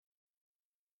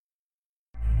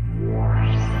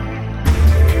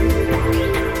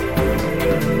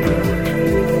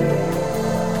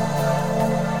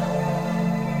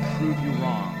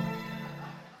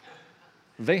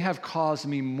they have caused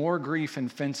me more grief in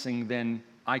fencing than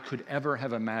I could ever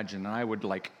have imagined. And I would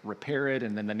repair it,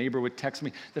 and then the neighbor would text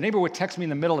me. The neighbor would text me in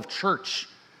the middle of church.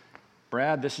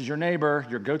 Brad, this is your neighbor.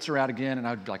 Your goats are out again. And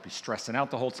I would be stressing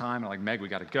out the whole time. And Meg, we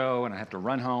got to go. And I have to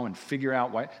run home and figure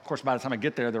out why. Of course, by the time I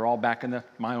get there, they're all back in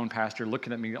my own pasture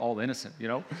looking at me all innocent, we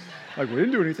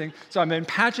didn't do anything. So I'm in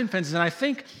patching fences. And I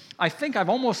think I've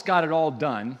almost got it all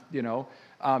done,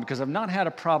 because I've not had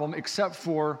a problem except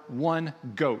for one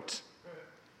goat.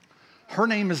 Her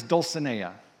name is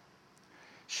Dulcinea.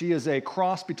 She is a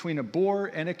cross between a boar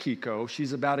and a Kiko.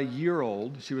 She's about a year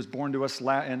old. She was born to us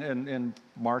in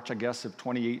March, I guess, of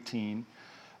 2018.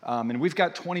 And we've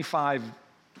got 24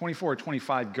 or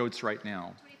 25 goats right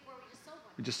now. 24,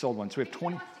 we just sold one. So we have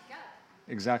 20. Wants to go.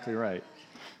 Exactly right.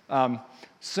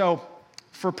 So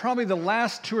for probably the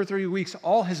last 2 or 3 weeks,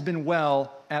 all has been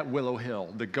well at Willow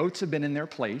Hill. The goats have been in their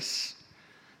place.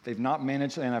 They've not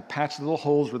managed, and I've patched the little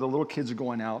holes where the little kids are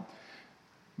going out.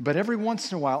 But every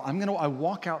once in a while, I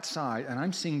walk outside, and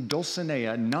I'm seeing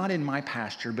Dulcinea not in my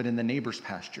pasture, but in the neighbor's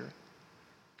pasture.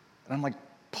 And I'm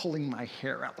pulling my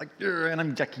hair out, and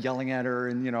I'm yelling at her,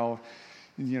 and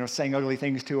saying ugly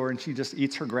things to her, and she just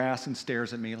eats her grass and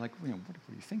stares at me what are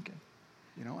you thinking?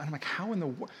 And I'm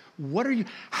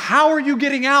how are you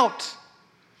getting out?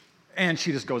 And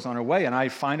she just goes on her way, and I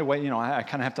find a way, I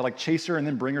kind of have to chase her and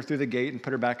then bring her through the gate and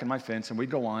put her back in my fence, and we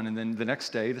go on, and then the next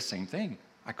day, the same thing.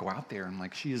 I go out there,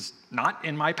 and she is not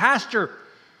in my pasture,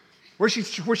 where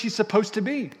she's supposed to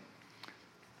be.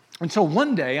 And so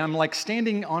one day, I'm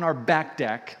standing on our back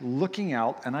deck, looking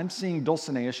out, and I'm seeing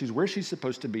Dulcinea. She's where she's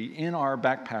supposed to be, in our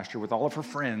back pasture with all of her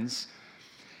friends.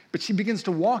 But she begins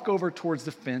to walk over towards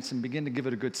the fence and begin to give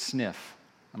it a good sniff.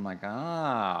 I'm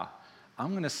I'm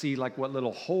going to see what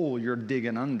little hole you're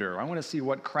digging under. I want to see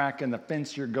what crack in the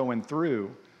fence you're going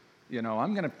through.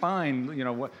 I'm going to find,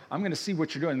 I'm going to see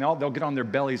what you're doing. They'll get on their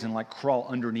bellies and crawl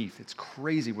underneath. It's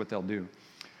crazy what they'll do.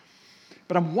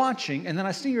 But I'm watching, and then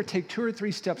I see her take 2 or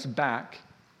 3 steps back,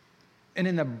 and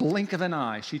in the blink of an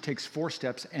eye, she takes 4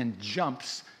 steps and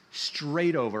jumps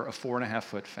straight over a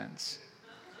 4.5-foot fence.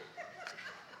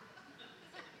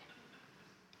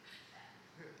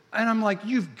 And I'm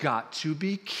you've got to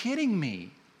be kidding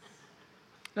me.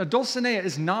 Now, Dulcinea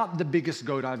is not the biggest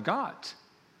goat I've got.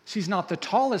 She's not the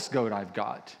tallest goat I've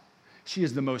got. She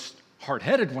is the most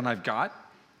hard-headed one I've got.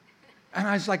 And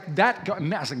I was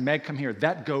Meg, come here.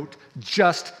 That goat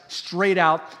just straight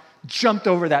out jumped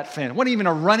over that fence. It wasn't even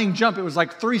a running jump. It was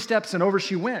 3 steps and over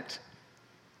she went.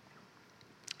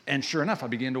 And sure enough, I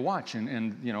began to watch.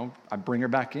 And I'd bring her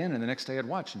back in, and the next day I'd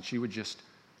watch. And she would just,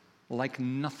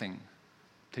 nothing,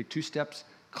 take 2 steps,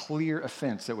 clear a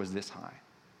fence that was this high.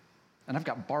 And I've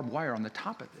got barbed wire on the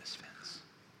top of this fence.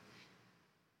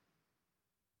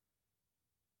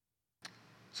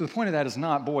 So the point of that is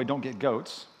not, boy, don't get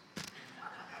goats.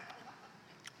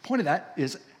 The point of that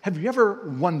is, have you ever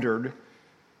wondered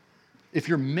if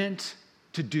you're meant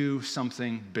to do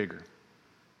something bigger?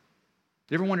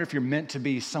 You ever wonder if you're meant to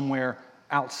be somewhere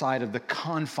outside of the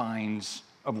confines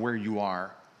of where you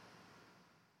are?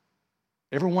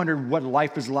 Ever wondered what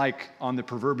life is like on the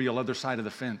proverbial other side of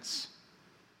the fence?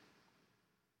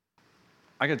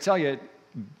 I got to tell you,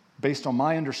 based on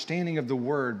my understanding of the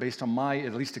Word, based on my,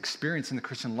 at least, experience in the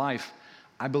Christian life,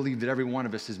 I believe that every one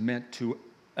of us is meant to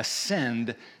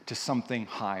ascend to something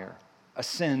higher,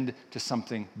 ascend to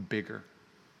something bigger.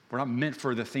 We're not meant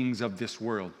for the things of this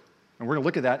world. And we're going to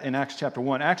look at that in Acts chapter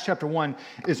 1. Acts chapter 1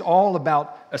 is all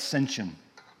about ascension.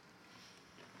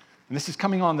 And this is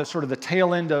coming on the sort of the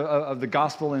tail end of the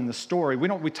gospel and the story.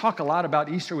 We talk a lot about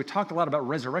Easter. We talk a lot about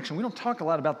resurrection. We don't talk a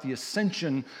lot about the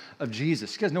ascension of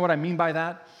Jesus. You guys know what I mean by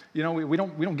that? We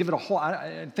don't give it a whole.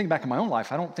 I think back in my own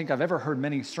life. I don't think I've ever heard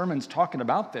many sermons talking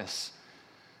about this.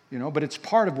 But it's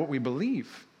part of what we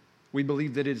believe. We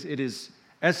believe that it is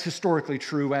as historically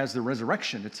true as the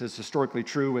resurrection. It's as historically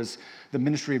true as the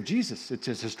ministry of Jesus. It's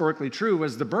as historically true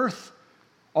as the birth.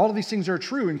 All of these things are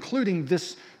true, including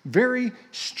this very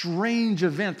strange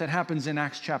event that happens in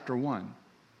Acts chapter 1.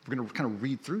 We're going to kind of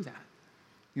read through that.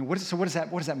 What does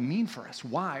that mean for us?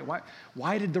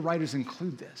 Why did the writers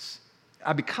include this?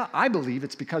 I believe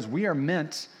it's because we are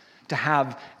meant to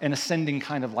have an ascending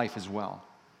kind of life as well.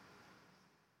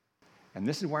 And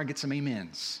this is where I get some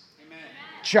amens. Amen.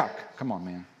 Chuck, come on,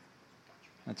 man.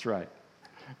 That's right.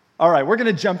 All right, we're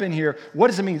going to jump in here. What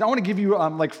does it mean? I want to give you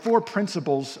 4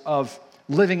 principles of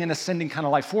living an ascending kind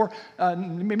of life. 4,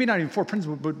 maybe not even 4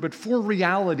 principles, but 4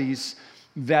 realities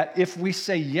that if we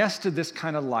say yes to this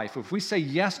kind of life, if we say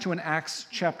yes to an Acts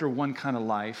chapter 1 kind of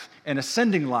life, an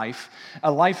ascending life,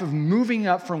 a life of moving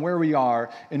up from where we are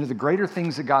into the greater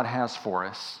things that God has for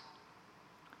us,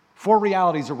 4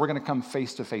 realities that we're going to come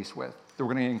face to face with, that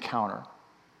we're going to encounter.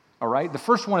 All right? The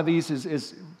first one of these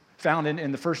is found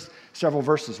in the first several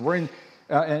verses. We're in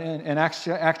Acts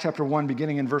chapter 1,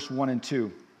 beginning in verse 1 and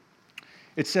 2.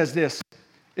 It says this,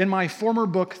 in my former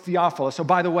book, Theophilus, so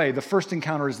by the way, the first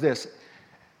encounter is this,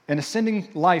 an ascending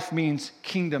life means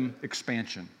kingdom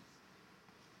expansion.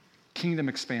 Kingdom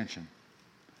expansion.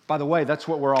 By the way, that's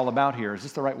what we're all about here. Is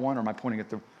this the right one, or am I pointing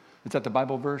at is that the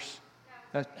Bible verse?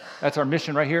 That's our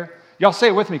mission right here. Y'all say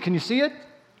it with me. Can you see it?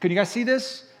 Can you guys see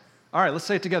this? All right, let's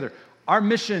say it together. Our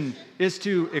mission is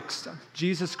to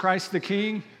Jesus Christ the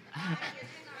King.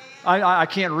 I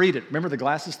can't read it. Remember the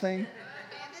glasses thing?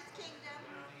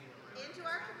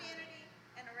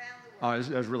 Oh,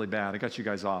 that was really bad. I got you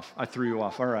guys off. I threw you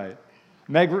off. All right.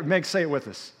 Meg, say it with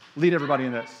us. Lead everybody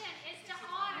in this. Is to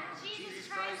honor Jesus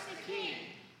Christ the King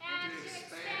and to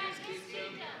expand His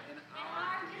kingdom in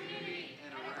our community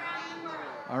and around the world.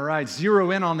 All right.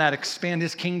 Zero in on that. Expand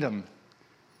His kingdom.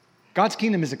 God's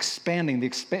kingdom is expanding.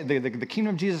 The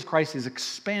kingdom of Jesus Christ is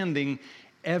expanding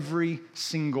every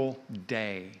single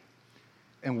day.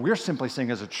 And we're simply saying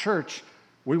as a church,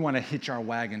 we want to hitch our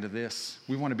wagon to this.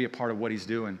 We want to be a part of what He's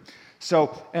doing.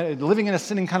 So living in a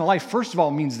ascending kind of life, first of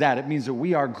all, means that. It means that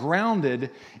we are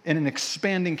grounded in an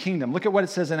expanding kingdom. Look at what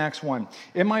it says in Acts 1.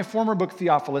 In my former book,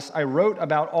 Theophilus, I wrote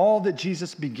about all that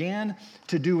Jesus began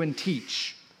to do and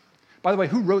teach. By the way,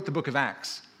 who wrote the book of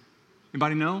Acts?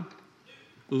 Anybody know?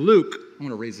 Luke. I'm going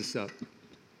to raise this up.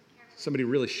 Somebody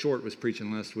really short was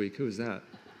preaching last week. Who was that?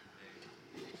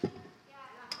 I'm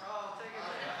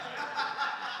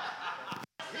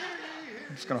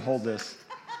just going to hold this.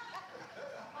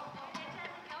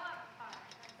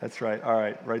 That's right. All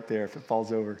right, right there. If it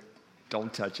falls over,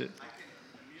 don't touch it.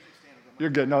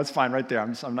 You're good. No, it's fine right there.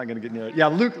 I'm not going to get near it. Yeah,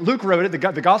 Luke wrote it.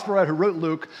 The gospel writer who wrote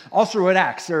Luke also wrote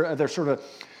Acts. They're sort of,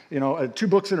 2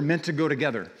 books that are meant to go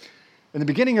together. In the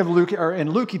beginning of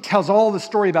Luke, he tells all the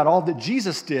story about all that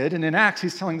Jesus did, and in Acts,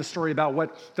 he's telling the story about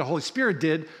what the Holy Spirit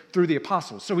did through the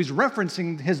apostles. So he's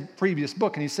referencing his previous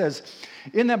book, and he says,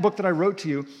 in that book that I wrote to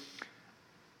you,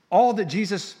 all that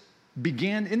Jesus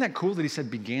began, isn't that cool that he said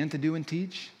began to do and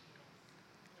teach?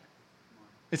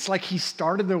 It's like he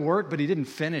started the work, but he didn't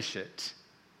finish it.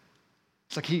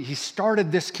 It's like he started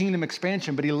this kingdom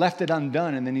expansion, but he left it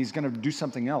undone, and then he's going to do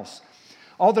something else.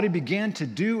 All that he began to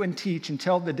do and teach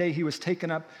until the day he was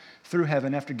taken up through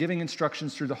heaven after giving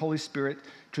instructions through the Holy Spirit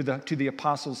to the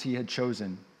apostles he had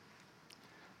chosen.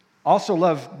 Also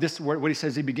love this, what he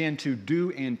says, he began to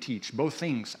do and teach, both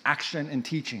things, action and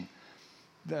teaching.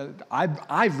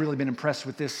 I've really been impressed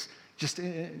with this just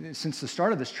since the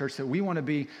start of this church, that we want to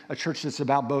be a church that's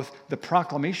about both the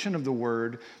proclamation of the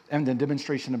word and the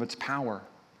demonstration of its power.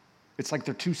 It's like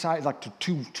they're two sides, like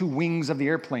two wings of the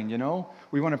airplane, you know?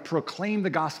 We want to proclaim the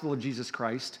gospel of Jesus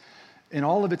Christ in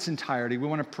all of its entirety. We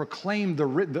want to proclaim the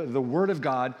word of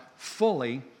God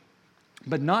fully,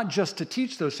 but not just to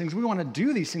teach those things. We want to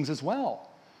do these things as well.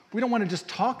 We don't want to just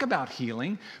talk about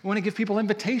healing. We want to give people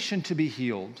invitation to be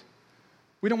healed.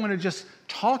 We don't want to just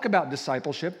talk about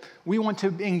discipleship. We want to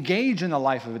engage in the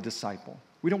life of a disciple.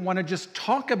 We don't want to just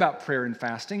talk about prayer and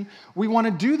fasting. We want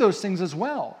to do those things as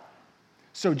well.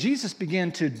 So Jesus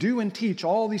began to do and teach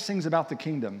all these things about the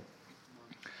kingdom.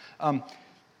 And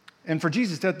for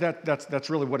Jesus, that's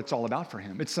really what it's all about for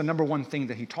him. It's the number one thing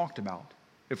that he talked about.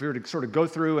 If we were to sort of go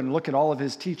through and look at all of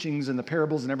his teachings and the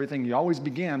parables and everything, he always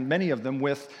began, many of them,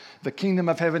 with the kingdom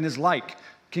of heaven is like.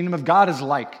 Kingdom of God is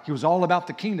like. He was all about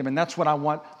the kingdom, and that's what I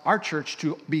want our church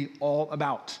to be all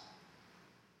about.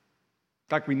 In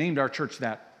fact, we named our church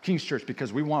that, King's Church,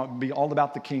 because we want to be all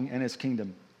about the King and his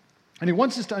kingdom. And he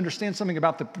wants us to understand something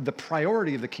about the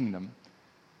priority of the kingdom.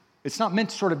 It's not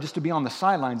meant sort of just to be on the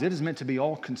sidelines. It is meant to be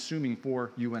all-consuming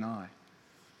for you and I.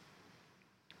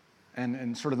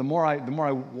 And sort of the more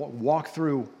I walk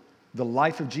through the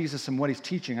life of Jesus and what he's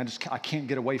teaching, I can't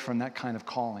get away from that kind of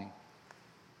calling.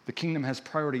 The kingdom has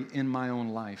priority in my own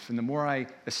life. And the more I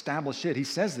establish it, he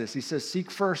says this. He says,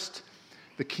 seek first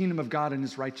the kingdom of God and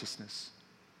his righteousness,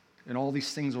 and all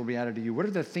these things will be added to you. What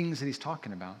are the things that he's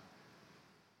talking about?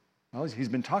 Well, he's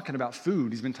been talking about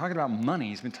food. He's been talking about money.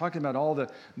 He's been talking about all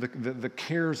the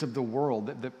cares of the world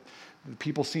that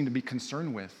people seem to be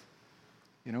concerned with.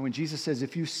 You know, and Jesus says,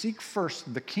 if you seek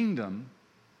first the kingdom,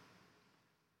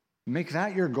 make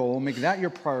that your goal, make that your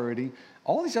priority,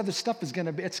 all these other stuff it's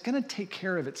going to take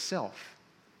care of itself.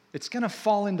 It's going to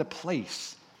fall into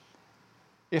place.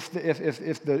 If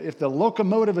the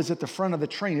locomotive is at the front of the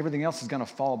train, everything else is going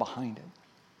to fall behind it.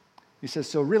 He says,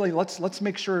 so really, let's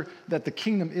make sure that the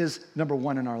kingdom is number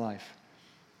one in our life.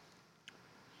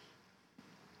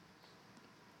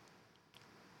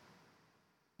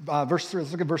 Verse 3,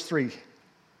 let's look at verse 3.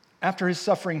 After his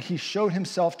suffering, he showed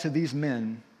himself to these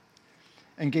men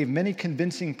and gave many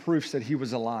convincing proofs that he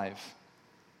was alive.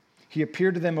 He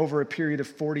appeared to them over a period of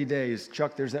 40 days.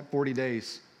 Chuck, there's that 40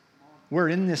 days. We're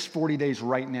in this 40 days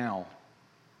right now.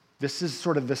 This is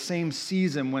sort of the same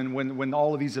season when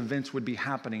all of these events would be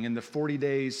happening, in the 40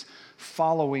 days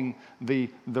following the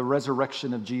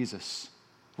resurrection of Jesus.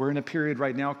 We're in a period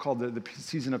right now called the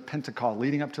season of Pentecost,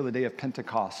 leading up to the day of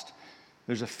Pentecost.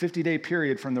 There's a 50-day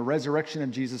period from the resurrection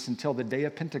of Jesus until the day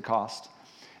of Pentecost.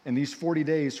 And these 40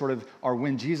 days sort of are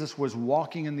when Jesus was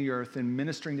walking in the earth and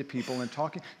ministering to people and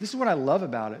talking. This is what I love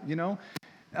about it, you know.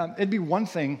 It'd be one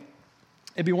thing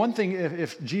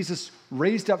if Jesus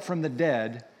raised up from the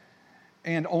dead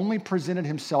and only presented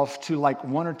himself to like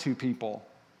one or two people,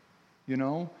 you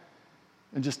know,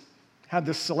 and just had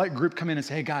this select group come in and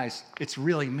say, hey guys, it's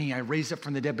really me. I raised up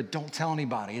from the dead, but don't tell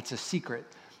anybody. It's a secret.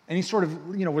 And he sort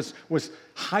of, you know, was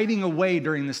hiding away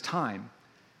during this time.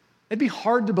 It'd be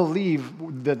hard to believe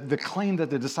the claim that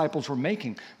the disciples were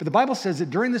making. But the Bible says that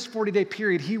during this 40-day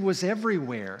period, he was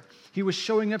everywhere. He was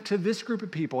showing up to this group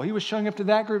of people. He was showing up to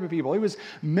that group of people. He was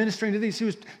ministering to these. He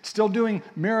was still doing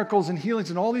miracles and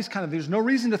healings and all these kind of things. There's no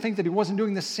reason to think that he wasn't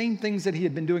doing the same things that he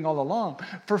had been doing all along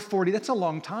for 40. That's a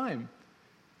long time.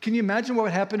 Can you imagine what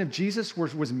would happen if Jesus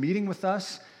was meeting with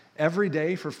us every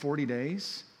day for 40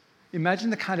 days? Imagine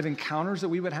the kind of encounters that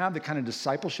we would have, the kind of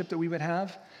discipleship that we would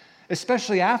have.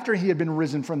 Especially after he had been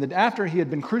risen after he had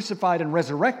been crucified and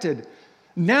resurrected.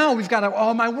 Now we've got,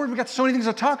 oh my word, we've got so many things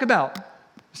to talk about.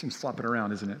 This thing's flopping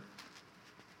around, isn't it?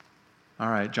 All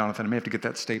right, Jonathan, I may have to get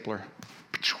that stapler.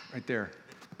 Right there.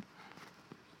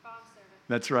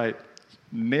 That's right.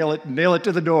 Nail it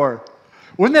to the door.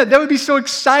 Wouldn't that would be so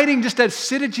exciting, just to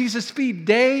sit at Jesus' feet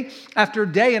day after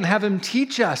day and have him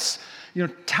teach us. You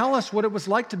know, tell us what it was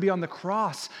like to be on the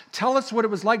cross. Tell us what it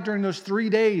was like during those 3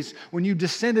 days when you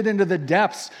descended into the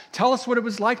depths. Tell us what it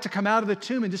was like to come out of the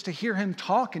tomb and just to hear him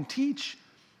talk and teach.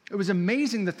 It was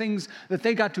amazing the things that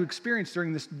they got to experience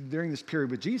during this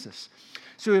period with Jesus.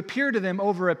 So he appeared to them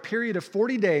over a period of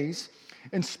 40 days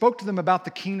and spoke to them about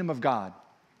the kingdom of God.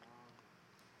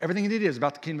 Everything he did is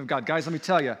about the kingdom of God. Guys, let me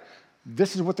tell you,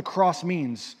 this is what the cross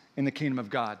means in the kingdom of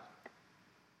God.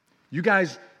 You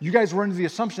guys were under the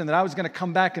assumption that I was going to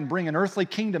come back and bring an earthly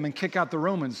kingdom and kick out the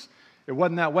Romans. It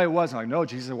wasn't that way, was it? Like, no,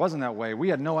 Jesus, it wasn't that way. We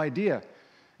had no idea.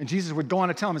 And Jesus would go on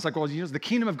to tell them, it's like, well, you know, the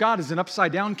kingdom of God is an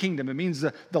upside-down kingdom. It means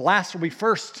the last will be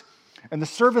first, and the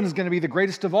servant is going to be the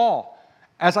greatest of all,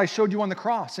 as I showed you on the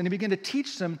cross. And he began to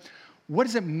teach them, what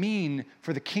does it mean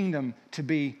for the kingdom to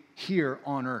be here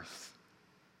on earth?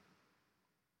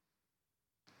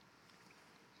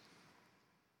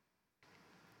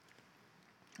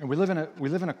 And we live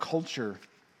in a culture,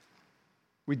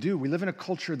 we live in a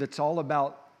culture that's all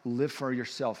about live for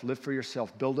yourself,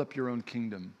 build up your own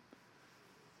kingdom.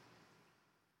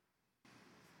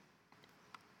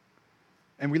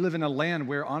 And we live in a land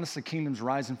where honestly kingdoms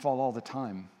rise and fall all the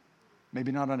time.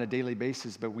 Maybe not on a daily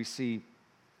basis, but we see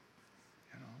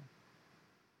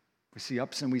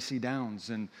ups and we see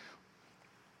downs. And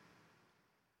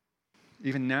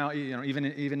even now, even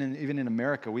in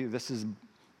America, this is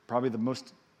probably the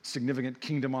most significant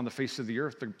kingdom on the face of the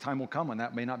earth. The time will come when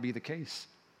that may not be the case.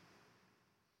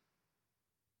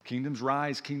 Kingdoms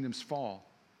rise, kingdoms fall.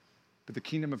 But the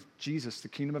kingdom of Jesus, the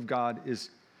kingdom of God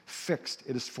is fixed.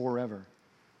 It is forever.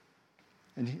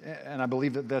 And I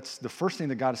believe that that's the first thing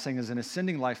that God is saying is an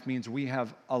ascending life means we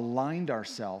have aligned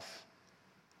ourselves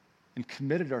and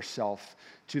committed ourselves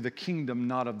to the kingdom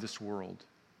not of this world.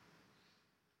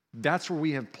 That's where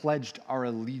we have pledged our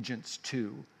allegiance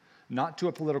to, not to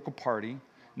a political party,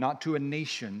 not to a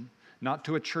nation, not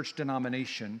to a church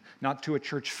denomination, not to a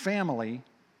church family,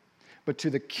 but to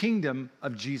the kingdom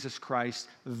of Jesus Christ.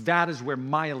 That is where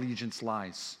my allegiance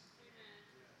lies.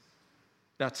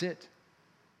 That's it.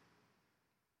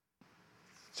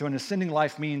 So an ascending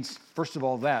life means, first of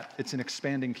all, that it's an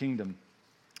expanding kingdom.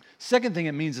 Second thing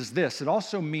it means is this. It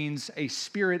also means a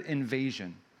spirit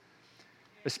invasion.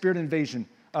 A spirit invasion.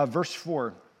 Verse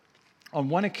 4. On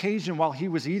one occasion while he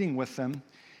was eating with them,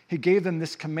 he gave them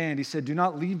this command. He said, do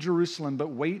not leave Jerusalem, but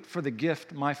wait for the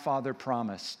gift my Father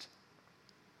promised,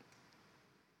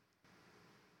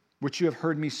 which you have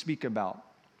heard me speak about.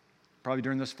 Probably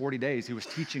during those 40 days, he was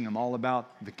teaching them all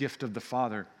about the gift of the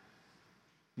Father.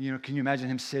 You know, can you imagine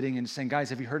him sitting and saying, guys,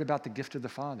 have you heard about the gift of the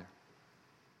Father?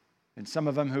 And some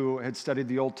of them who had studied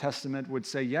the Old Testament would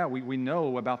say, yeah, we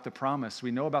know about the promise.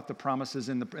 We know about the promises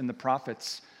in the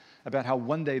prophets, about how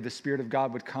one day the Spirit of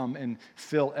God would come and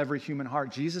fill every human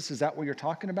heart. Jesus, is that what you're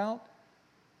talking about?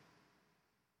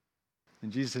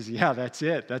 And Jesus says, yeah, that's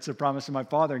it. That's the promise of my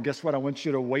Father. And guess what? I want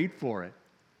you to wait for it.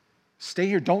 Stay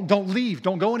here. Don't leave.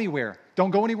 Don't go anywhere.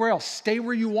 Don't go anywhere else. Stay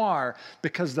where you are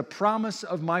because the promise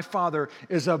of my Father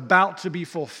is about to be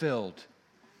fulfilled.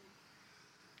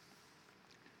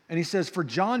 And he says, for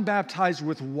John baptized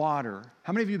with water.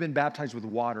 How many of you have been baptized with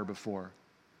water before?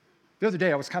 The other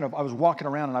day, I was walking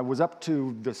around and I was up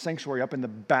to the sanctuary up in the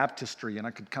baptistry and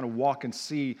I could kind of walk and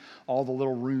see all the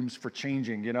little rooms for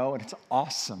changing, and it's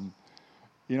awesome.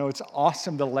 It's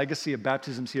awesome, the legacy of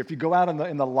baptisms here. If you go out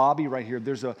in the lobby right here,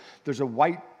 there's a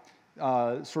white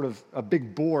sort of a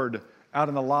big board out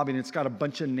in the lobby and it's got a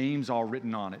bunch of names all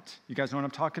written on it. You guys know what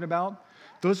I'm talking about?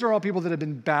 Those are all people that have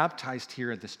been baptized here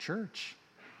at this church.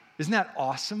 Isn't that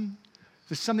awesome?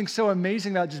 There's something so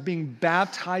amazing about just being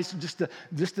baptized, just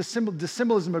the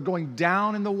symbolism of going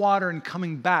down in the water and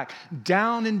coming back,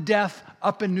 down in death,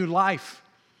 up in new life.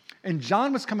 And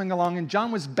John was coming along and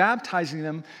John was baptizing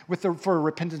them for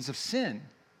repentance of sin.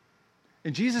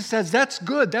 And Jesus says, that's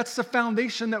good. That's the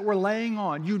foundation that we're laying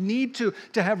on. You need to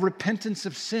have repentance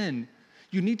of sin.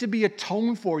 You need to be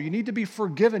atoned for. You need to be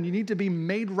forgiven. You need to be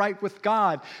made right with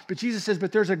God. But Jesus says,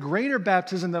 but there's a greater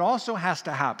baptism that also has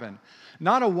to happen.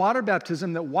 Not a water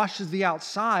baptism that washes the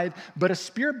outside, but a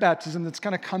spirit baptism that's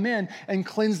going to come in and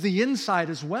cleanse the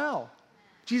inside as well.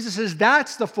 Jesus says,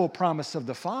 that's the full promise of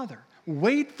the Father.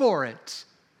 Wait for it.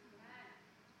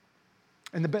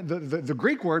 And the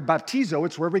Greek word, baptizo,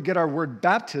 it's where we get our word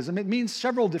baptism. It means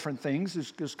several different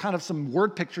things. There's kind of some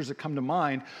word pictures that come to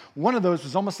mind. One of those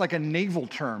was almost like a naval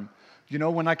term.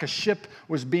 When like a ship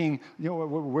was being,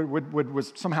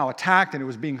 was somehow attacked and it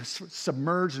was being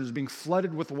submerged, it was being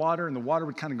flooded with water and the water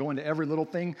would kind of go into every little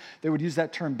thing. They would use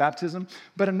that term baptism.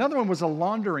 But another one was a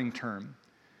laundering term.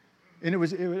 And it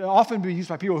would often be used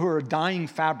by people who are dyeing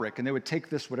fabric and they would take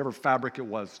this, whatever fabric it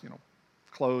was,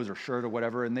 clothes or shirt or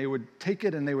whatever, and they would take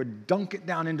it and they would dunk it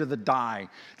down into the dye.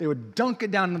 They would dunk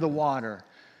it down into the water.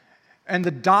 And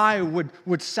the dye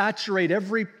would saturate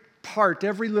every part,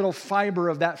 every little fiber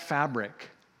of that fabric.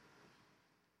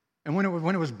 And when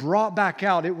it was brought back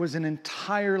out, it was an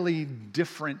entirely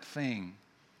different thing.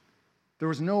 There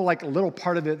was no little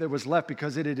part of it that was left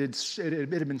because it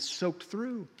had been soaked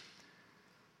through.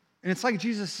 And it's like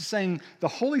Jesus is saying, the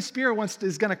Holy Spirit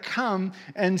is going to come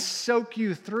and soak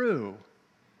you through.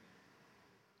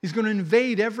 He's going to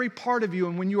invade every part of you.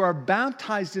 And when you are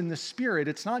baptized in the Spirit,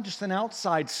 it's not just an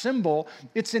outside symbol,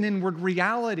 it's an inward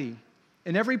reality.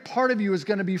 And every part of you is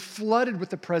going to be flooded with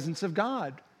the presence of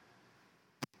God.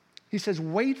 He says,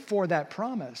 wait for that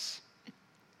promise.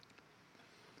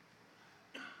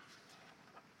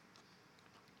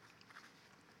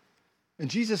 And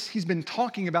Jesus, he's been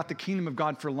talking about the kingdom of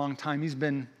God for a long time. He's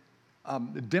been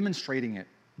demonstrating it,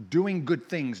 doing good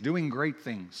things, doing great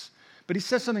things. But he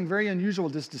says something very unusual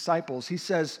to his disciples. He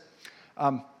says,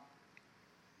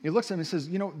 he looks at them and says,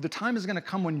 the time is going to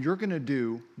come when you're going to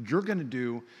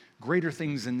do greater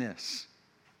things than this.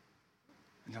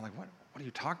 And they're like, what are you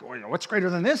talking about? What's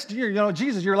greater than this?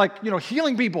 Jesus, you're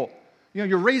healing people.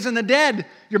 You're raising the dead.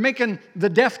 You're making the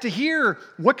deaf to hear.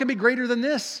 What can be greater than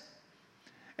this?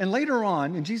 And later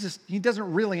on, and Jesus, he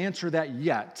doesn't really answer that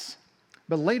yet,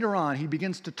 but later on, he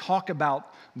begins to talk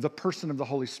about the person of the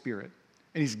Holy Spirit.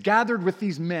 And he's gathered with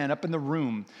these men up in the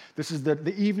room. This is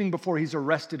the evening before he's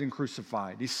arrested and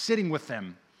crucified. He's sitting with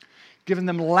them, giving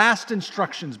them last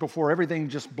instructions before everything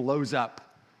just blows up.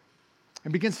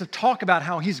 And begins to talk about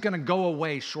how he's going to go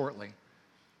away shortly.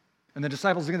 And the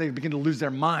disciples, they begin to lose their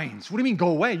minds. What do you mean go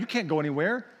away? You can't go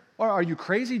anywhere. Or are you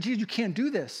crazy? Jesus, you can't do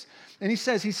this. And he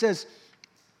says,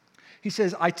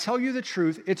 I tell you the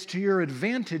truth, it's to your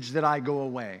advantage that I go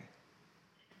away.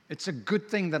 It's a good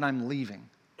thing that I'm leaving.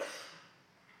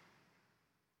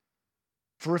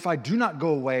 For if I do not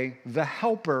go away, the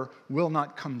helper will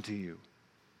not come to you.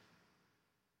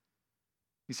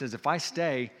 He says, if I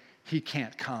stay, he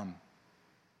can't come.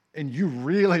 And you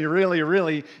really, really,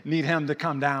 really need him to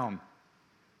come down.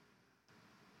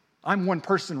 I'm one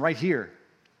person right here.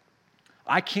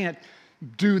 I can't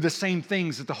do the same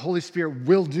things that the Holy Spirit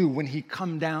will do when he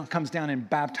comes down and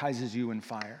baptizes you in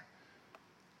fire.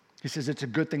 He says, it's a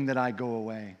good thing that I go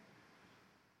away.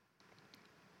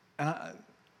 And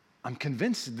I'm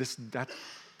convinced that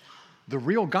the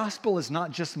real gospel is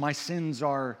not just my sins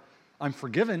I'm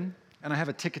forgiven and I have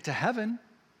a ticket to heaven.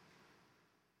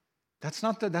 That's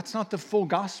not the full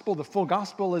gospel. The full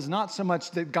gospel is not so much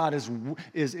that God is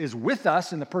with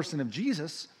us in the person of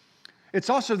Jesus. It's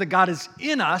also that God is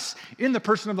in us in the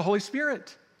person of the Holy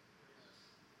Spirit.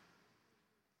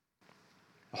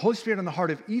 The Holy Spirit in the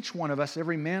heart of each one of us,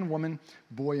 every man, woman,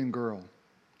 boy, and girl.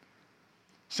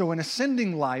 So an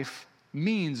ascending life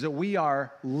means that we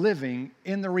are living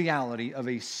in the reality of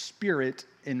a spirit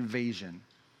invasion.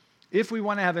 if we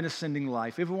want to have an ascending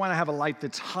life, if we want to have a life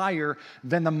that's higher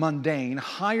than the mundane,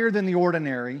 higher than the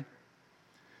ordinary,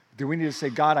 then we need to say,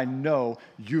 God, I know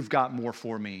you've got more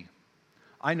for me.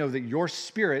 I know that your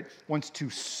Spirit wants to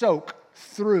soak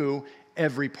through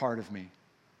every part of me.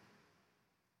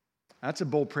 That's a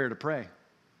bold prayer to pray.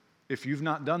 If you've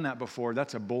not done that before,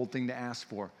 that's a bold thing to ask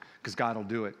for, because God will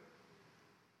do it.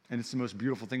 And it's the most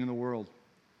beautiful thing in the world.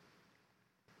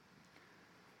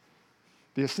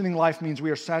 The ascending life means we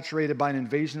are saturated by an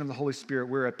invasion of the Holy Spirit.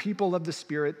 We're a people of the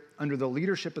Spirit, under the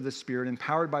leadership of the Spirit,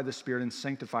 empowered by the Spirit, and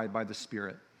sanctified by the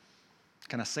Spirit.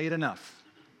 Can I say it enough?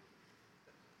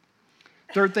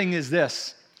 Third thing is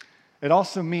this. It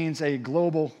also means a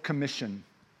global commission.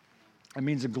 It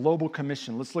means a global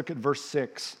commission. Let's look at verse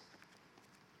 6.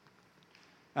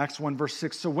 Acts 1, verse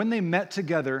 6. So when they met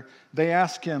together, they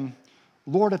asked him,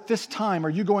 Lord, at this time, are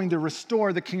you going to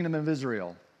restore the kingdom of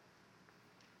Israel?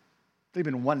 They've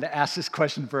been wanting to ask this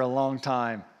question for a long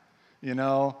time. You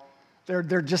know,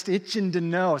 they're just itching to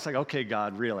know. It's like, okay,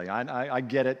 God, really, I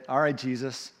get it. All right,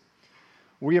 Jesus.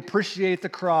 We appreciate the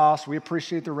cross. We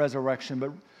appreciate the resurrection.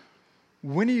 But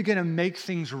when are you going to make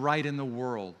things right in the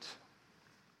world?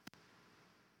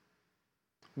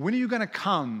 When are you going to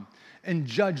come and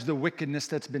judge the wickedness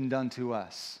that's been done to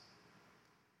us?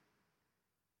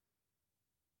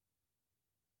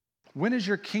 When is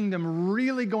your kingdom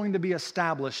really going to be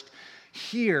established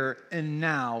here and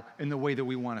now in the way that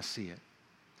we want to see it?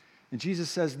 And Jesus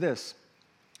says this.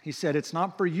 He said, it's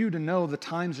not for you to know the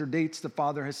times or dates the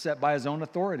Father has set by his own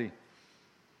authority.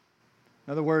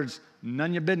 In other words,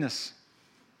 none of your business.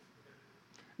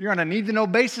 You're on a need-to-know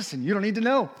basis, and you don't need to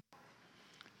know.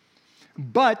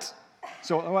 But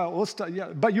you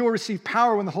will receive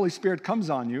power when the Holy Spirit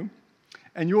comes on you,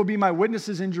 and you will be my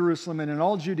witnesses in Jerusalem and in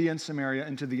all Judea and Samaria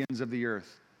and to the ends of the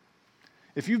earth.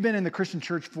 If you've been in the Christian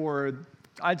church for,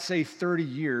 I'd say, 30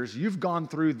 years, you've gone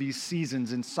through these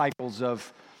seasons and cycles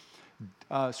of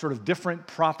sort of different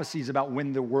prophecies about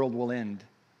when the world will end.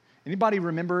 Anybody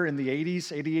remember in the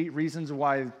 80s, 88 Reasons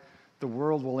Why the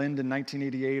World Will End in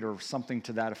 1988 or something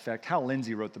to that effect? Hal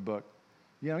Lindsey wrote the book.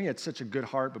 You know, he had such a good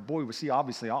heart, but boy, was he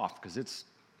obviously off because it's,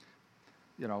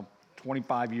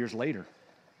 25 years later.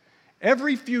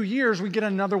 Every few years, we get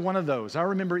another one of those. I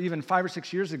remember even 5 or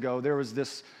 6 years ago, there was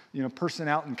this, person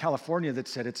out in California that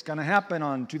said it's going to happen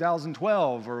on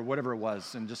 2012 or whatever it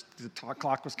was, and just the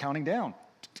clock was counting down.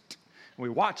 We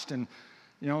watched, and,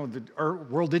 the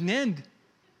world didn't end.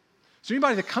 So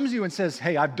anybody that comes to you and says,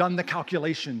 hey, I've done the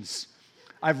calculations,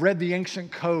 I've read the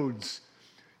ancient codes,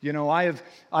 I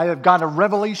have got a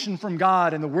revelation from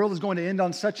God, and the world is going to end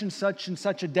on such and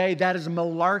such a day, that is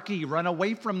malarkey. Run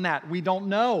away from that. We don't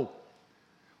know.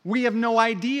 We have no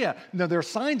idea. Now, there are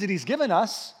signs that he's given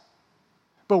us,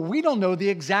 but we don't know the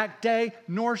exact day,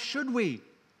 nor should we.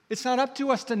 It's not up to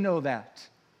us to know that,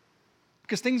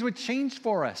 because things would change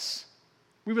for us.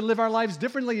 We would live our lives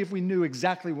differently if we knew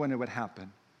exactly when it would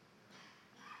happen.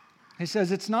 He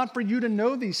says, it's not for you to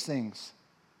know these things.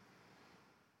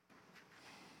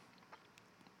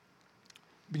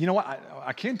 But you know what?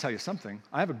 I can tell you something.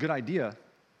 I have a good idea,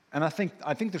 and I think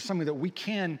there's something that we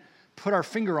can put our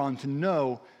finger on to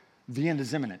know the end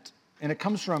is imminent. And it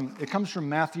comes from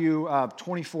Matthew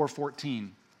 24:14.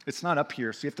 It's not up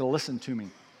here, so you have to listen to me.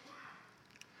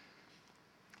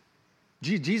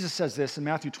 Jesus says this in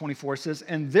Matthew 24. It says,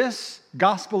 and this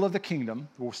gospel of the kingdom,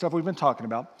 the stuff we've been talking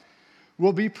about,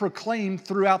 will be proclaimed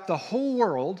throughout the whole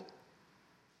world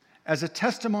as a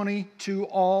testimony to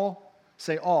all,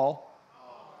 say all,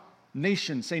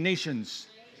 nations, say nations,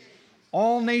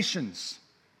 all nations.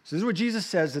 So this is what Jesus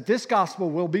says, that this gospel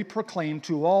will be proclaimed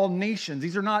to all nations.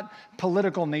 These are not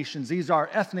political nations. These are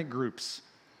ethnic groups,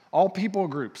 all people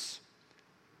groups.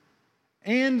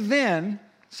 And then,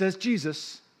 says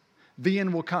Jesus, the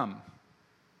end will come.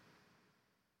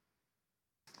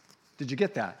 Did you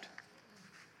get that?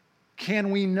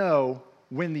 Can we know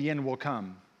when the end will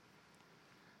come?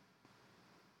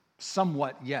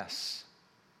 Somewhat, yes.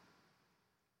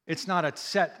 It's not a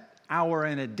set hour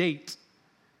and a date.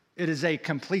 It is a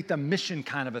complete the mission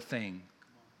kind of a thing.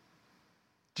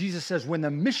 Jesus says, when the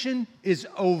mission is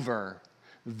over,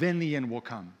 then the end will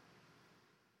come.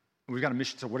 We've got a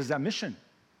mission. So what is that mission?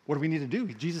 What do we need to do?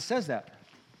 Jesus says that.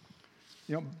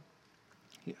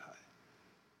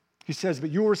 He says,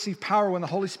 but you will receive power when the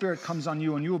Holy Spirit comes on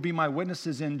you, and you will be my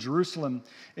witnesses in Jerusalem,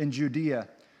 in Judea,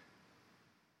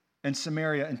 and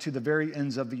Samaria, and to the very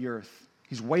ends of the earth.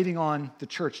 He's waiting on the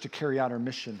church to carry out our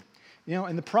mission.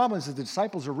 And the problem is that the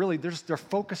disciples are really, they're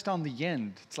focused on the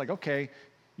end. It's like, okay,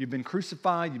 you've been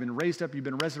crucified, you've been raised up, you've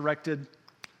been resurrected.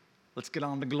 Let's get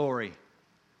on to glory.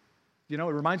 It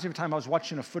reminds me of a time I was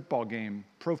watching a football game,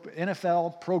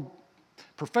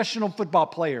 Professional football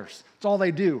players. That's all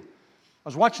they do. I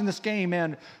was watching this game,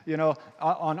 and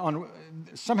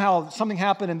somehow something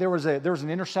happened, and there was an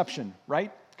interception, right?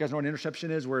 You guys know what an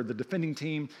interception is, where the defending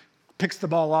team picks the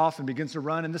ball off and begins to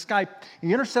run, and this guy,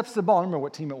 he intercepts the ball. I don't remember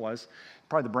what team it was.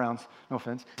 Probably the Browns, no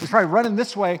offense. He's probably running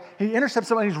this way. He intercepts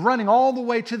it, and he's running all the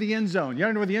way to the end zone. You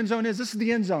don't know where the end zone is? This is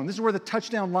the end zone. This is where the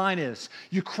touchdown line is.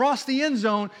 You cross the end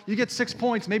zone, you get 6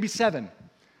 points, maybe 7.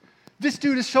 This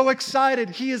dude is so excited.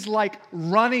 He is like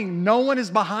running. No one is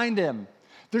behind him.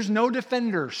 There's no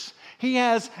defenders. He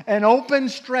has an open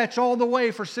stretch all the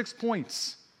way for 6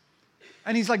 points.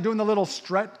 And he's like doing the little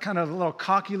strut, kind of a little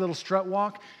cocky little strut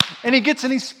walk. And he gets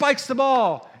and he spikes the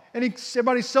ball. And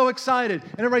everybody's so excited.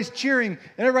 And everybody's cheering.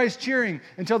 And everybody's cheering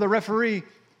until the referee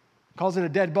calls it a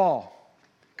dead ball.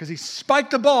 Because he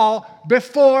spiked the ball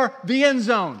before the end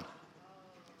zone.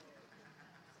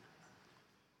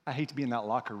 I hate to be in that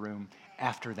locker room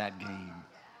after that game.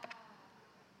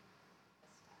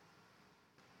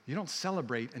 You don't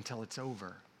celebrate until it's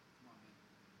over.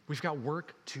 We've got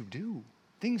work to do,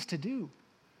 things to do.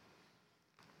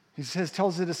 He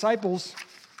tells the disciples,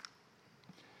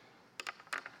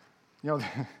 look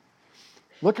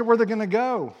at where they're going to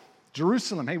go.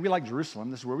 Jerusalem. Hey, we like Jerusalem.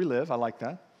 This is where we live. I like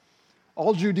that.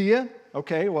 All Judea.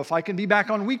 Okay, well, if I can be back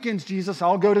on weekends, Jesus,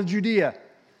 I'll go to Judea.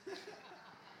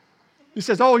 He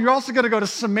says, you're also going to go to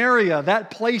Samaria,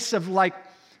 that place of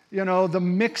the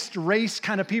mixed race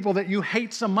kind of people that you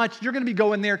hate so much. You're going to be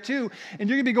going there too, and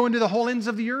you're going to be going to the whole ends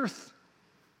of the earth.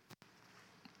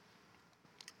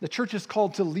 The church is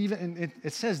called to leave, and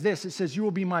it says this. It says, you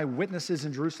will be my witnesses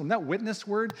in Jerusalem. That witness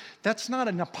word, that's not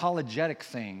an apologetic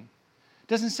thing. It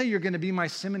doesn't say you're going to be my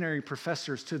seminary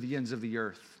professors to the ends of the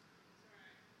earth.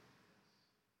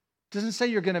 It doesn't say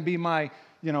you're going to be my,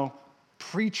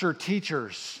 preacher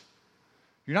teachers.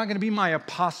 You're not going to be my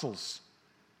apostles.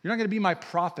 You're not going to be my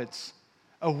prophets.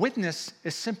 A witness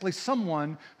is simply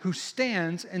someone who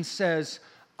stands and says,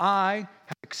 I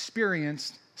have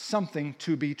experienced something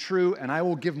to be true, and I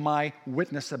will give my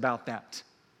witness about that.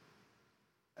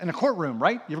 In a courtroom,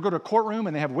 right? You ever go to a courtroom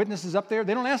and they have witnesses up there?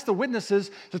 They don't ask the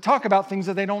witnesses to talk about things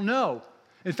that they don't know.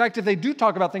 In fact, if they do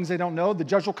talk about things they don't know, the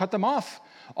judge will cut them off.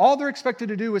 All they're expected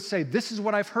to do is say, this is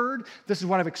what I've heard, this is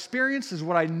what I've experienced, this is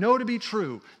what I know to be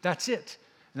true. That's it.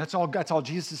 And that's all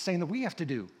Jesus is saying that we have to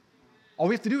do. All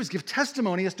we have to do is give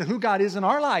testimony as to who God is in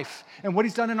our life and what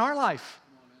he's done in our life.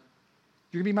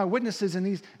 You're going to be my witnesses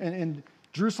in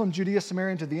Jerusalem, Judea,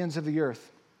 Samaria, and to the ends of the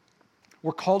earth.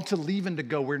 We're called to leave and to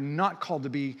go. We're not called to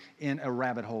be in a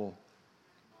rabbit hole.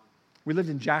 We lived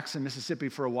in Jackson, Mississippi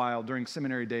for a while during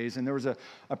seminary days, and there was a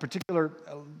particular,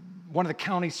 one of the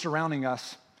counties surrounding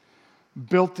us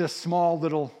built this small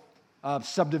little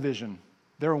subdivision.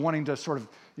 They were wanting to sort of,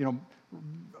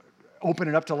 open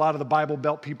it up to a lot of the Bible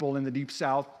Belt people in the Deep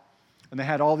South. And they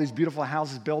had all these beautiful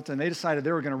houses built, and they decided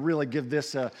they were going to really give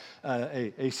this a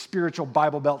spiritual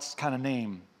Bible Belt kind of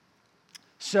name.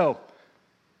 So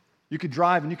you could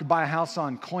drive and you could buy a house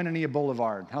on Koinonia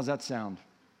Boulevard. How's that sound?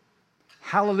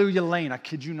 Hallelujah Lane. I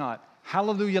kid you not.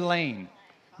 Hallelujah Lane.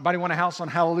 Anybody want a house on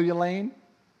Hallelujah Lane?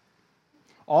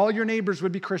 All your neighbors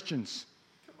would be Christians.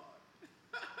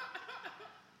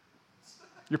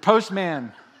 Your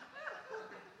postman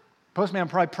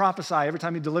probably prophesy every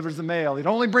time he delivers the mail. He'd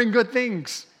only bring good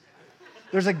things.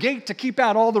 There's a gate to keep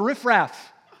out all the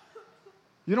riffraff.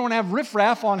 You don't have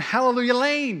riffraff on Hallelujah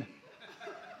Lane.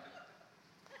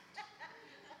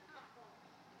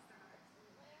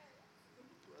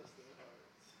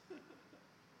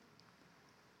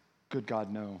 Good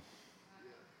God, no.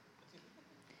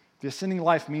 The ascending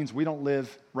life means we don't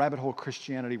live rabbit hole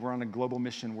Christianity. We're on a global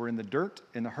mission. We're in the dirt,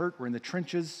 in the hurt, we're in the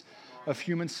trenches of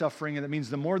human suffering, and that means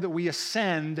the more that we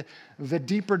ascend, the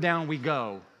deeper down we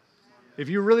go. If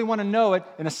you really want to know it,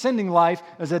 an ascending life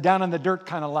is a down in the dirt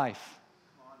kind of life.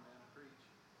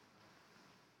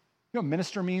 You know what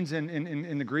minister means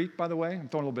in the Greek, by the way? I'm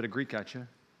throwing a little bit of Greek at you.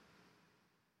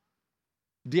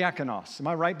 Diakonos. Am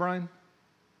I right, Brian?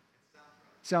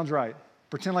 Sounds right.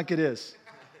 Pretend like it is.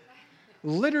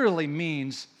 Literally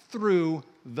means through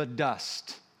the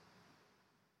dust.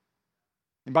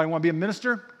 Anybody want to be a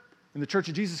minister in the Church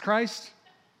of Jesus Christ?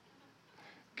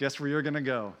 Guess where you're going to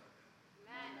go?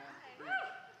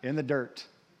 In the dirt,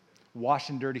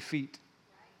 washing dirty feet,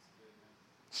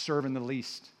 serving the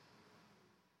least.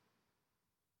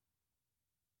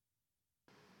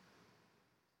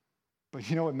 But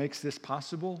you know what makes this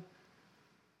possible?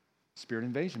 Spirit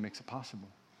invasion makes it possible.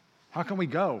 How can we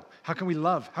go? How can we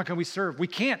love? How can we serve? We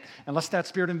can't unless that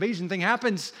spirit invasion thing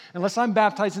happens. Unless I'm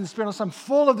baptized in the Spirit, unless I'm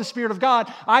full of the Spirit of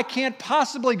God, I can't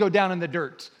possibly go down in the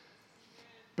dirt.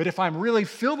 But if I'm really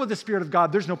filled with the Spirit of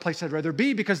God, there's no place I'd rather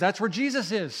be because that's where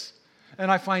Jesus is.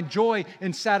 And I find joy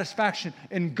and satisfaction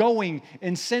in going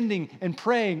and sending and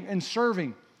praying and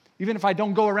serving. Even if I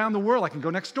don't go around the world, I can go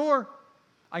next door.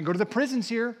 I can go to the prisons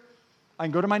here. I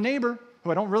can go to my neighbor,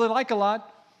 who I don't really like a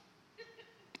lot.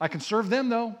 I can serve them,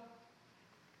 though.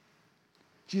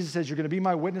 Jesus says, you're going to be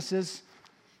my witnesses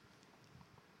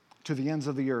to the ends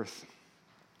of the earth.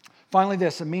 Finally,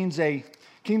 this, it means a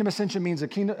kingdom ascension means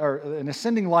an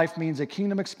ascending life means a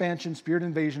kingdom expansion, spirit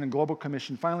invasion, and global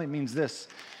commission. Finally, it means this,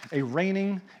 a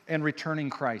reigning and returning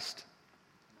Christ.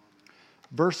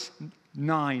 Verse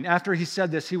 9, after he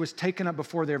said this, he was taken up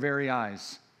before their very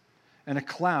eyes, and a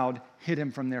cloud hid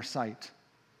him from their sight.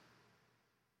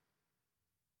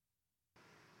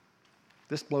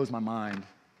 This blows my mind.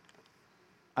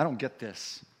 I don't get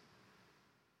this.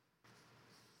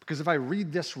 Because if I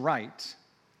read this right,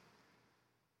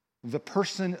 the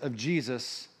person of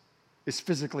Jesus is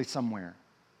physically somewhere.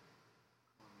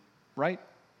 Right?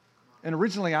 And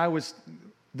originally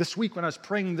this week when I was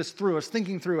praying this through, I was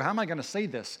thinking through, how am I going to say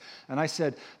this? And I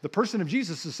said, the person of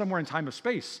Jesus is somewhere in time and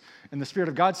space. And the Spirit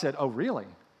of God said, oh, really?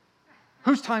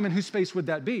 Whose time and whose space would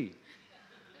that be?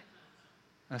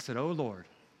 And I said, oh, Lord.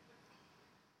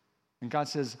 And God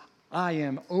says, I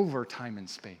am over time and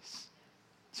space.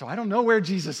 So I don't know where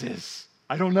Jesus is.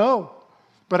 I don't know.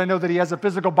 But I know that he has a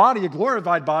physical body, a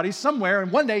glorified body somewhere,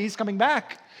 and one day he's coming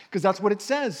back, because that's what it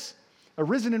says. A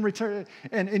risen and return.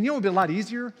 And you know what would be a lot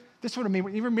easier? This would have made,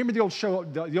 you remember the old show,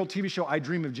 the old TV show, I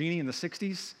Dream of Jeannie in the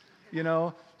 60s? You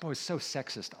know? Boy, it was so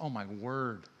sexist. Oh, my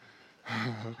word.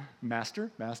 Master,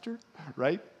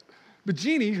 right? But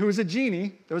Jeannie, who was a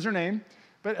genie, that was her name,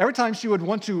 but every time she would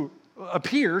want to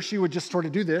appear, she would just sort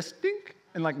of do this, dink,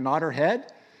 and like nod her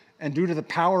head. And due to the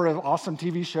power of awesome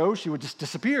TV shows, she would just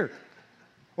disappear.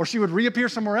 Or she would reappear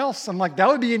somewhere else. I'm like, that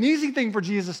would be an easy thing for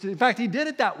Jesus to do. In fact, he did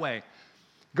it that way.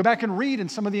 Go back and read in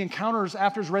some of the encounters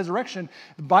after his resurrection.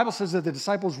 The Bible says that the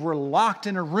disciples were locked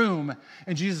in a room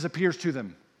and Jesus appears to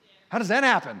them. How does that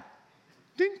happen?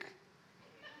 Dink.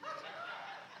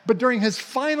 But during his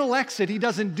final exit, he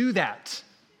doesn't do that.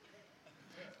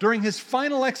 During his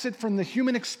final exit from the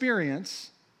human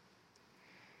experience,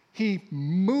 he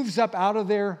moves up out of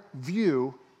their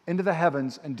view into the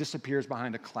heavens and disappears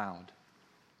behind a cloud.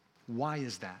 Why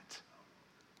is that?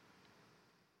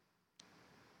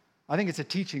 I think it's a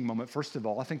teaching moment, first of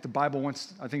all. I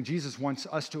think Jesus wants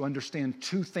us to understand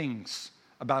two things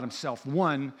about himself.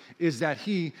 One is that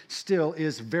he still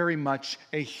is very much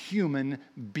a human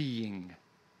being.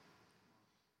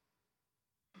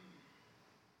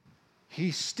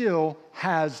 He still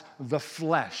has the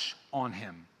flesh on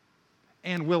him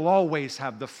and will always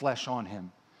have the flesh on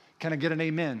him. Can I get an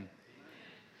amen?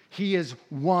 He is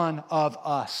one of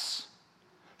us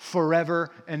forever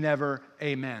and ever.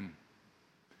 Amen.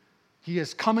 He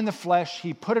has come in the flesh,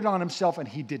 he put it on himself, and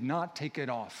he did not take it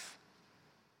off.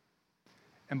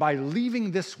 And by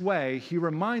leaving this way, he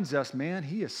reminds us, man,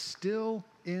 he is still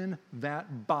in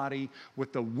that body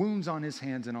with the wounds on his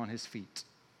hands and on his feet.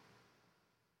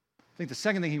 I think the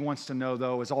second thing he wants to know,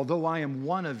 though, is although I am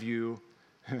one of you,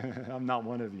 I'm not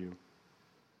one of you.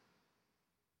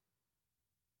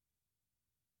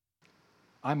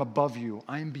 I'm above you.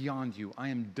 I am beyond you. I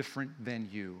am different than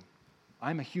you.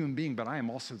 I'm a human being, but I am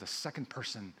also the second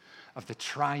person of the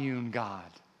triune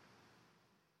God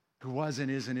who was and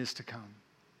is to come.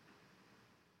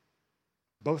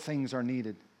 Both things are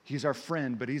needed. He's our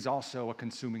friend, but he's also a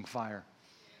consuming fire.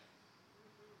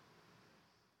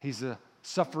 He's a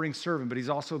suffering servant, but he's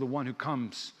also the one who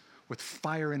comes with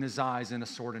fire in his eyes and a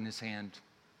sword in his hand.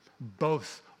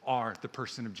 Both are the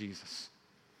person of Jesus.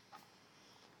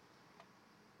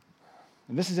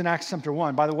 And this is in Acts chapter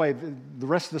 1. By the way, the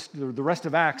rest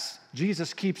of Acts,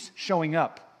 Jesus keeps showing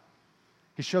up.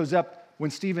 He shows up when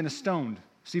Stephen is stoned.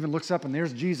 Stephen looks up and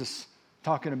there's Jesus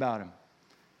talking about him.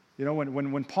 You know,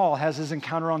 when Paul has his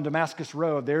encounter on Damascus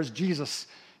Road, there's Jesus,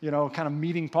 kind of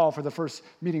meeting Paul for the first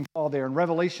meeting Paul there. In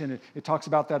Revelation, it talks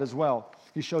about that as well.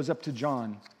 He shows up to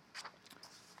John.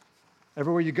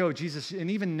 Everywhere you go, Jesus,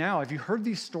 and even now, have you heard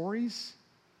these stories?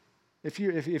 If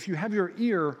you have your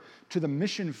ear to the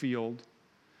mission field,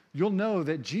 you'll know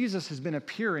that Jesus has been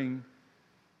appearing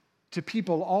to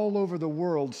people all over the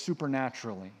world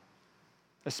supernaturally,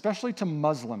 especially to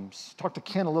Muslims. Talked to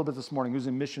Ken a little bit this morning, who's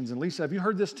in missions. And Lisa, have you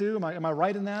heard this too? Am I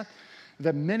right in that?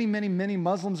 That many, many, many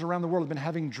Muslims around the world have been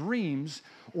having dreams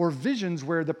or visions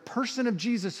where the person of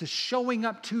Jesus is showing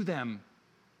up to them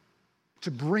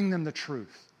to bring them the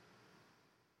truth.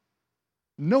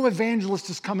 No evangelist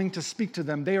is coming to speak to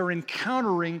them. They are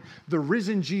encountering the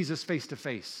risen Jesus face to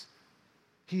face.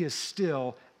 He is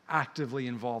still actively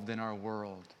involved in our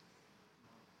world.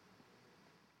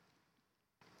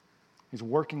 He's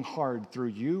working hard through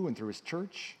you and through his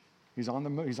church. He's on the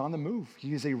move. He's on the move.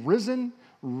 He is a risen,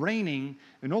 reigning,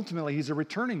 and ultimately he's a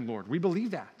returning Lord. We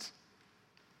believe that.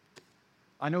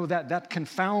 I know that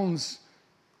confounds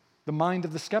the mind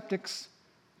of the skeptics.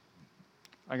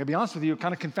 I gotta be honest with you, it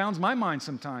kind of confounds my mind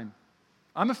sometimes.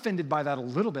 I'm offended by that a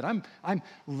little bit. I'm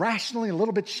rationally a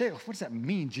little bit shaken. What does that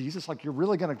mean, Jesus? Like you're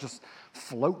really gonna just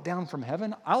float down from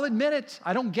heaven? I'll admit it.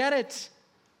 I don't get it.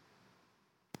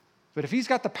 But if he's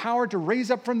got the power to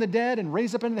raise up from the dead and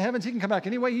raise up into the heavens, he can come back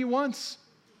any way he wants.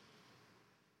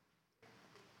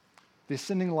 The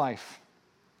ascending life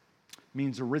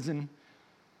means a risen,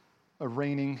 a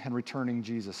reigning, and returning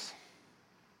Jesus.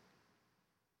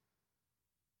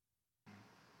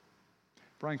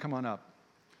 Brian, come on up.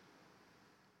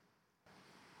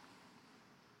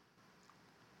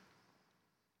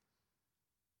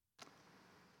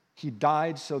 He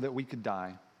died so that we could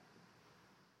die.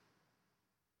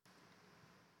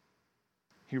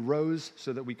 He rose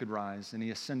so that we could rise, and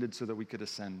he ascended so that we could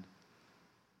ascend.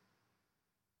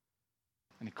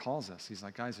 And he calls us. He's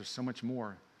like, guys, there's so much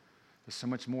more. There's so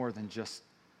much more than just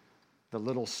the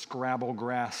little scrabble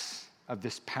grass of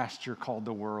this pasture called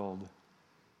the world.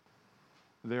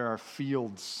 There are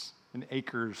fields and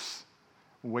acres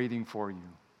waiting for you.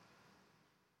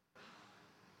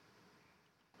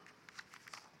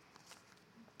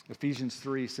 Ephesians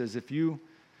 3 says, if you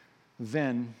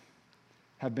then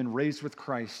have been raised with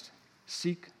Christ,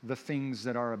 seek the things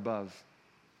that are above,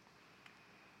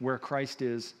 where Christ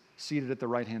is, seated at the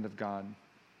right hand of God.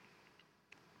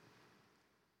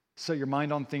 Set your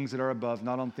mind on things that are above,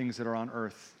 not on things that are on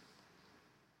earth.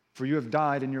 For you have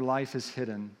died, and your life is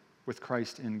hidden with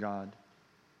Christ in God.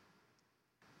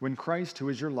 When Christ, who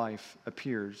is your life,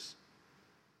 appears,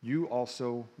 you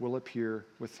also will appear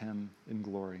with him in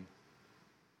glory.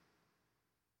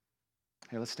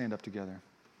 Hey, let's stand up together.